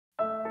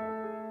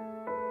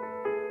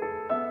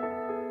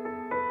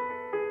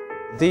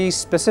These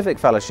specific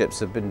fellowships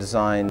have been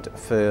designed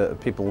for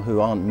people who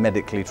aren't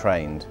medically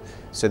trained.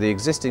 So the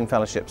existing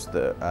fellowships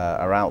that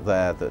are out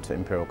there that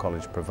Imperial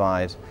College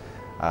provide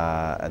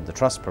and the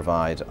Trust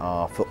provide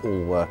are for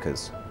all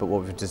workers. But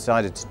what we've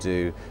decided to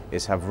do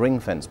is have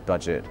ring-fenced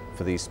budget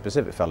for these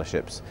specific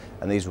fellowships,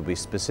 and these will be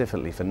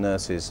specifically for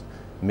nurses,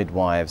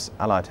 midwives,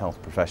 allied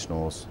health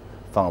professionals,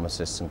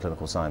 pharmacists and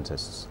clinical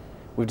scientists.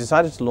 We've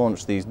decided to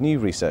launch these new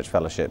research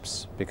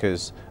fellowships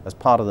because as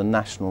part of the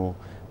national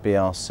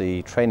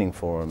BRC training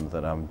forum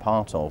that I'm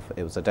part of,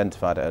 it was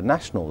identified at a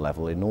national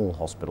level in all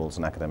hospitals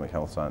and academic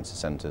health sciences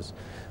centres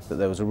that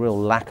there was a real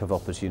lack of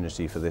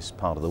opportunity for this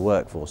part of the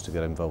workforce to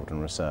get involved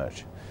in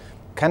research.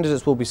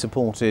 Candidates will be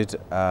supported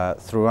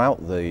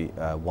throughout the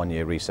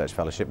one-year research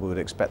fellowship. We would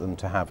expect them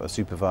to have a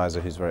supervisor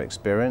who's very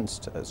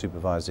experienced at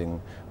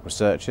supervising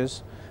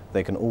researchers.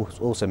 They can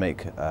also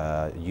make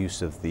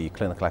use of the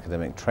clinical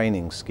academic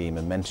training scheme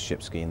and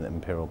mentorship scheme that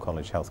Imperial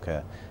College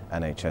Healthcare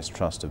NHS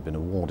Trust have been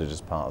awarded as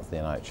part of the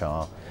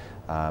NHR.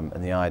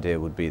 And the idea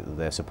would be that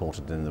they're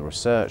supported in the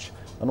research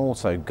and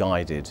also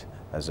guided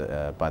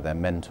by their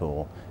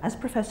mentor. As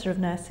Professor of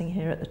Nursing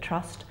here at the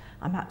Trust,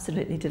 I'm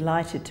absolutely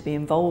delighted to be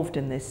involved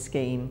in this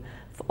scheme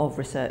of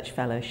research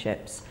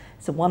fellowships.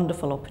 It's a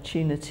wonderful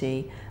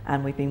opportunity,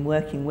 and we've been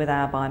working with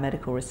our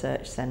Biomedical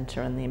Research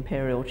Centre and the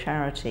Imperial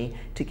Charity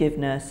to give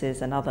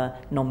nurses and other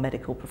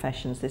non-medical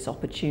professions this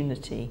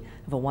opportunity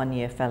of a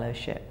one-year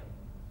fellowship.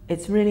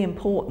 It's really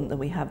important that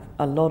we have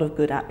a lot of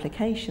good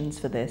applications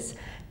for this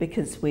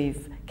because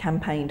we've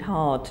campaigned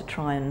hard to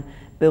try and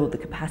build the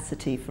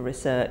capacity for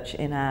research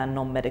in our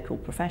non-medical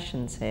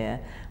professions here.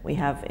 We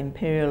have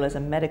Imperial as a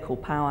medical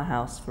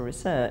powerhouse for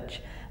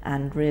research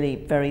and really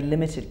very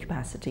limited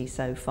capacity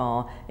so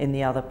far in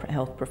the other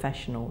health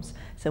professionals.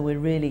 So we're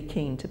really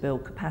keen to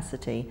build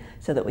capacity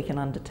so that we can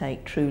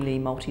undertake truly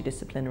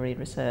multidisciplinary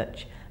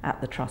research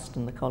at the Trust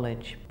and the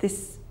College.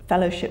 This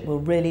fellowship will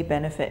really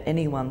benefit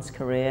anyone's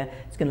career.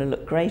 It's going to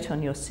look great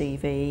on your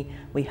CV.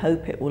 We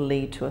hope it will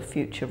lead to a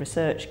future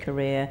research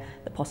career,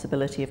 the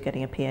possibility of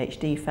getting a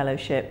PhD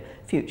fellowship,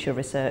 future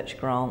research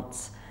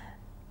grants.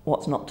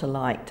 What's not to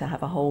like to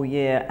have a whole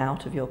year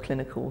out of your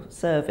clinical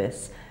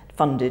service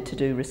funded to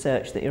do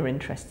research that you're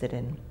interested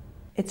in.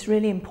 It's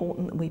really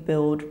important that we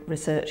build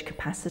research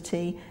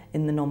capacity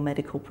in the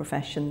non-medical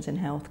professions in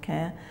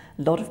healthcare.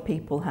 A lot of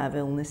people have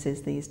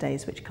illnesses these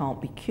days which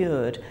can't be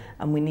cured,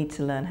 and we need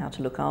to learn how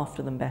to look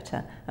after them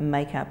better and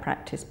make our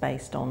practice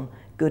based on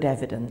good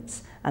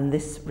evidence, and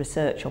this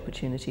research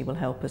opportunity will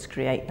help us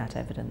create that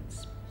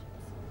evidence.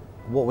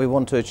 What we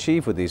want to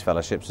achieve with these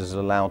fellowships is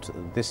allow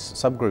this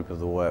subgroup of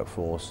the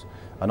workforce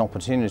an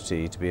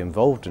opportunity to be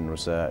involved in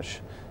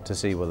research, to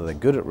see whether they're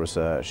good at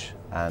research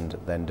and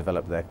then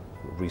develop their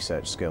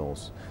research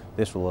skills.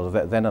 This will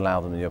then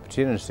allow them the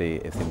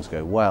opportunity, if things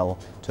go well,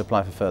 to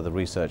apply for further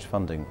research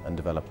funding and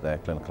develop their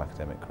clinical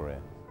academic career.